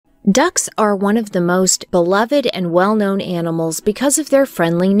Ducks are one of the most beloved and well-known animals because of their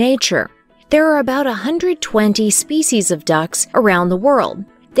friendly nature. There are about 120 species of ducks around the world.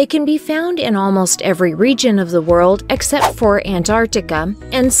 They can be found in almost every region of the world except for Antarctica,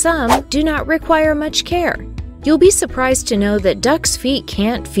 and some do not require much care. You'll be surprised to know that ducks' feet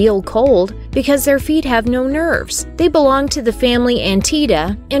can't feel cold because their feet have no nerves. They belong to the family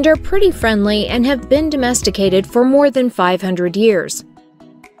Anatidae and are pretty friendly and have been domesticated for more than 500 years.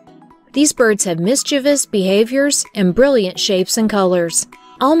 These birds have mischievous behaviors and brilliant shapes and colors.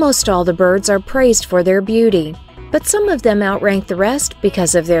 Almost all the birds are praised for their beauty, but some of them outrank the rest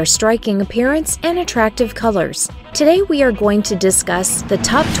because of their striking appearance and attractive colors. Today we are going to discuss the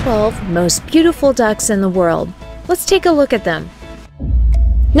top 12 most beautiful ducks in the world. Let's take a look at them.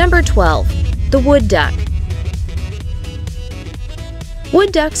 Number 12. The wood duck.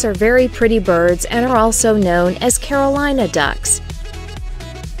 Wood ducks are very pretty birds and are also known as Carolina ducks.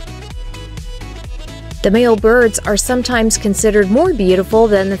 The male birds are sometimes considered more beautiful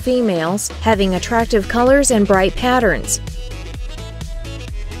than the females, having attractive colors and bright patterns.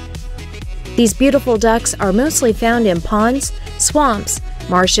 These beautiful ducks are mostly found in ponds, swamps,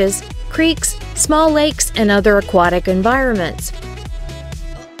 marshes, creeks, small lakes, and other aquatic environments.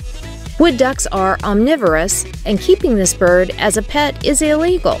 Wood ducks are omnivorous, and keeping this bird as a pet is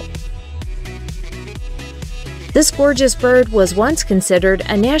illegal. This gorgeous bird was once considered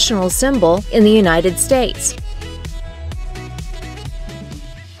a national symbol in the United States.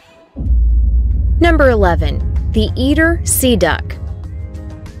 Number 11. The Eider Sea Duck.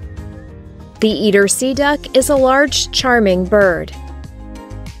 The Eider sea duck is a large, charming bird.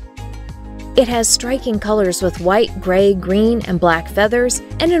 It has striking colors with white, gray, green, and black feathers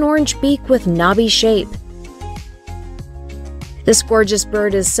and an orange beak with knobby shape. This gorgeous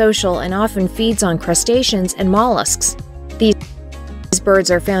bird is social and often feeds on crustaceans and mollusks. These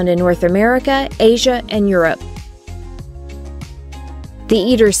birds are found in North America, Asia, and Europe.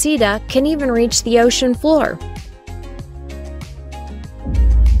 The Eider sea duck can even reach the ocean floor.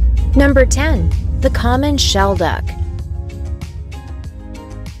 Number 10. The common shell duck.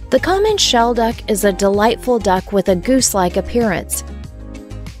 The common shell duck is a delightful duck with a goose-like appearance.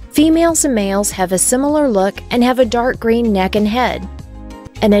 Females and males have a similar look and have a dark green neck and head.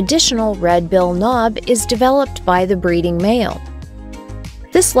 An additional red bill knob is developed by the breeding male.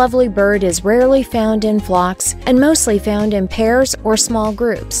 This lovely bird is rarely found in flocks and mostly found in pairs or small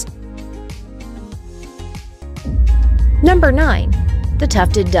groups. Number 9. The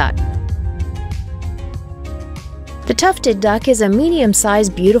tufted duck. The tufted duck is a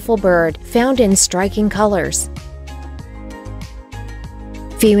medium-sized beautiful bird found in striking colors.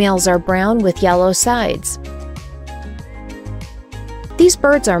 Females are brown with yellow sides. These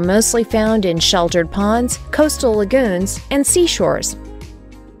birds are mostly found in sheltered ponds, coastal lagoons, and seashores.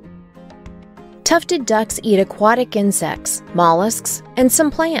 Tufted ducks eat aquatic insects, mollusks, and some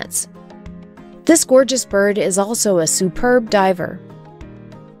plants. This gorgeous bird is also a superb diver.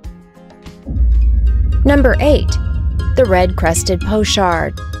 Number 8. The Red-Crested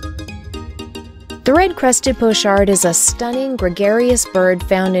Pochard. The red-crested pochard is a stunning, gregarious bird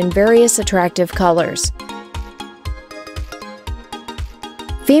found in various attractive colors.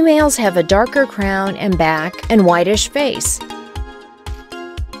 Females have a darker crown and back and whitish face.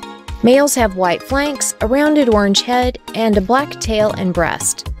 Males have white flanks, a rounded orange head, and a black tail and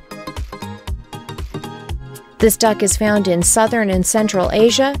breast. This duck is found in southern and central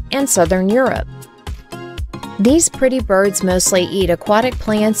Asia and southern Europe. These pretty birds mostly eat aquatic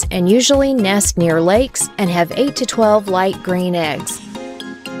plants and usually nest near lakes and have 8 to 12 light green eggs.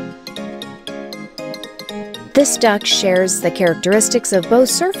 This duck shares the characteristics of both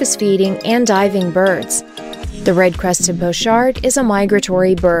surface feeding and diving birds. The red-crested pochard is a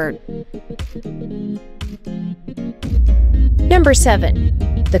migratory bird. Number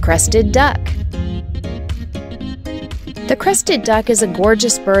 7. The crested duck. The crested duck is a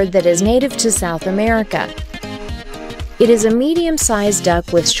gorgeous bird that is native to South America. It is a medium-sized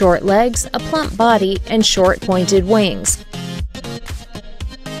duck with short legs, a plump body, and short pointed wings.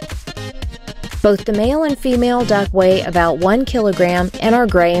 Both the male and female duck weigh about 1 kilogram and are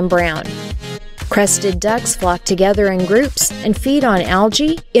gray and brown. Crested ducks flock together in groups and feed on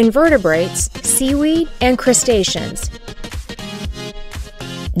algae, invertebrates, seaweed, and crustaceans.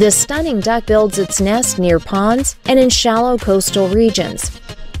 This stunning duck builds its nest near ponds and in shallow coastal regions.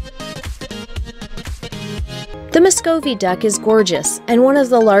 The Muscovy duck is gorgeous and one of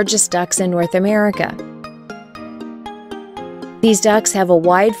the largest ducks in North America. These ducks have a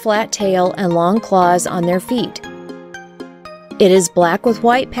wide flat tail and long claws on their feet. It is black with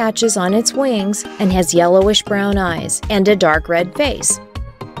white patches on its wings and has yellowish brown eyes and a dark red face.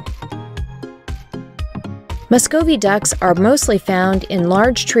 Muscovy ducks are mostly found in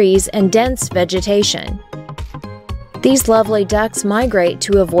large trees and dense vegetation. These lovely ducks migrate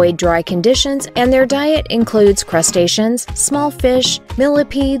to avoid dry conditions, and their diet includes crustaceans, small fish,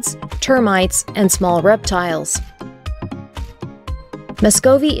 millipedes, termites, and small reptiles.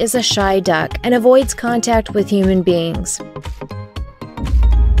 Muscovy is a shy duck and avoids contact with human beings.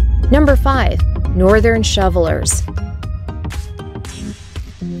 Number 5. Northern shovelers.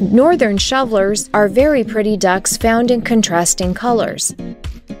 Northern shovelers are very pretty ducks found in contrasting colors.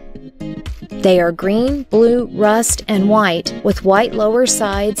 They are green, blue, rust, and white, with white lower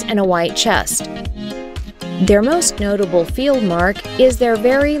sides and a white chest. Their most notable field mark is their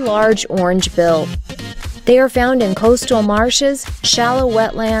very large orange bill. They are found in coastal marshes, shallow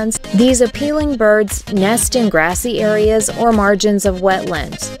wetlands. These appealing birds nest in grassy areas or margins of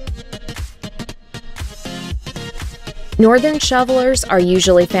wetlands. Northern shovelers are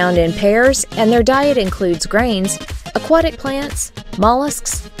usually found in pairs, and their diet includes grains, aquatic plants,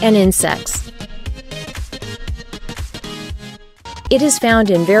 mollusks, and insects. It is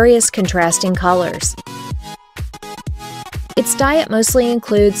found in various contrasting colors. Its diet mostly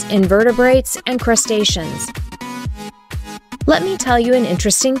includes invertebrates and crustaceans. Let me tell you an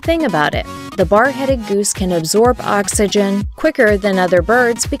interesting thing about it. The bar-headed goose can absorb oxygen quicker than other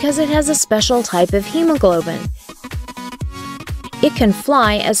birds because it has a special type of hemoglobin. It can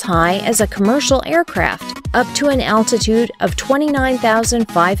fly as high as a commercial aircraft, up to an altitude of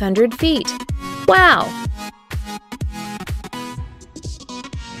 29,500 feet. Wow!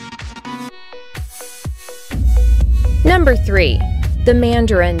 Number 3. The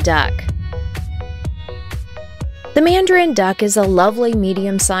mandarin duck. The mandarin duck is a lovely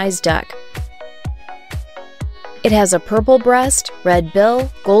medium-sized duck. It has a purple breast, red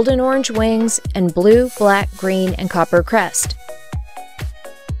bill, golden-orange wings, and blue, black, green, and copper crest.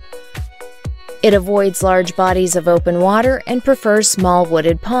 It avoids large bodies of open water and prefers small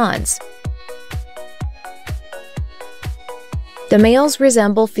wooded ponds. The males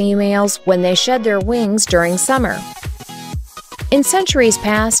resemble females when they shed their wings during summer. In centuries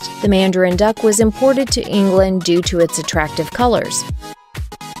past, the mandarin duck was imported to England due to its attractive colors.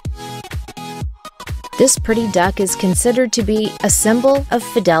 This pretty duck is considered to be a symbol of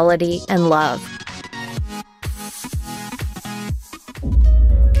fidelity and love.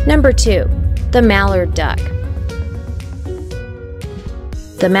 Number 2. The mallard duck.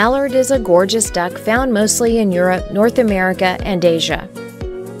 The mallard is a gorgeous duck found mostly in Europe, North America, and Asia.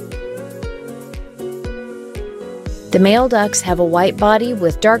 The male ducks have a white body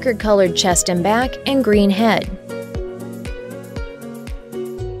with darker colored chest and back and green head.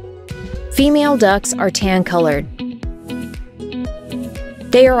 Female ducks are tan-colored.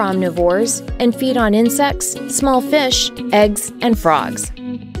 They are omnivores and feed on insects, small fish, eggs, and frogs.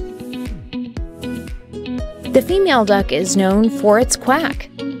 The female duck is known for its quack.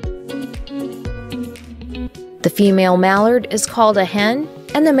 The female mallard is called a hen,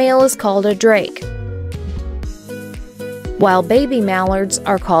 and the male is called a drake, while baby mallards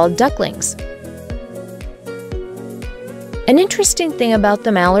are called ducklings. An interesting thing about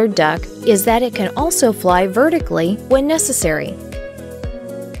the mallard duck is that it can also fly vertically when necessary.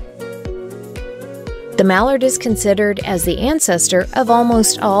 The mallard is considered as the ancestor of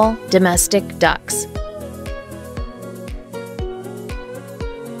almost all domestic ducks.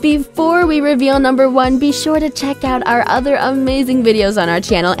 Before we reveal number 1, be sure to check out our other amazing videos on our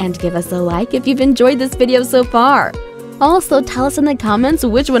channel and give us a like if you've enjoyed this video so far. Also, tell us in the comments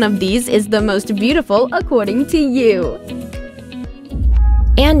which one of these is the most beautiful according to you.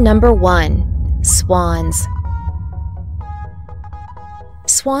 And number 1. Swans.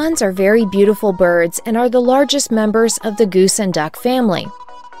 Swans are very beautiful birds and are the largest members of the goose and duck family.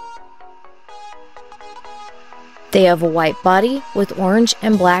 They have a white body with orange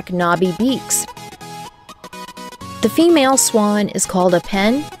and black knobby beaks. The female swan is called a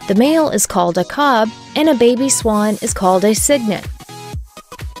pen, the male is called a cob, and a baby swan is called a cygnet.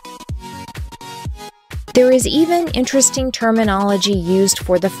 There is even interesting terminology used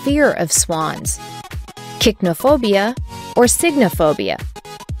for the fear of swans: cycnophobia or cygnophobia.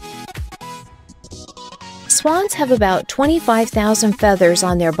 Swans have about 25,000 feathers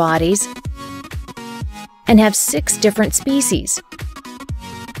on their bodies and have 6 different species.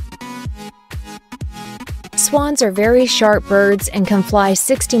 Swans are very sharp birds and can fly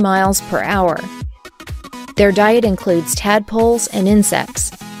 60 miles per hour. Their diet includes tadpoles and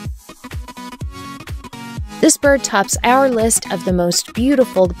insects. This bird tops our list of the most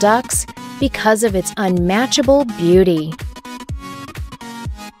beautiful ducks because of its unmatchable beauty.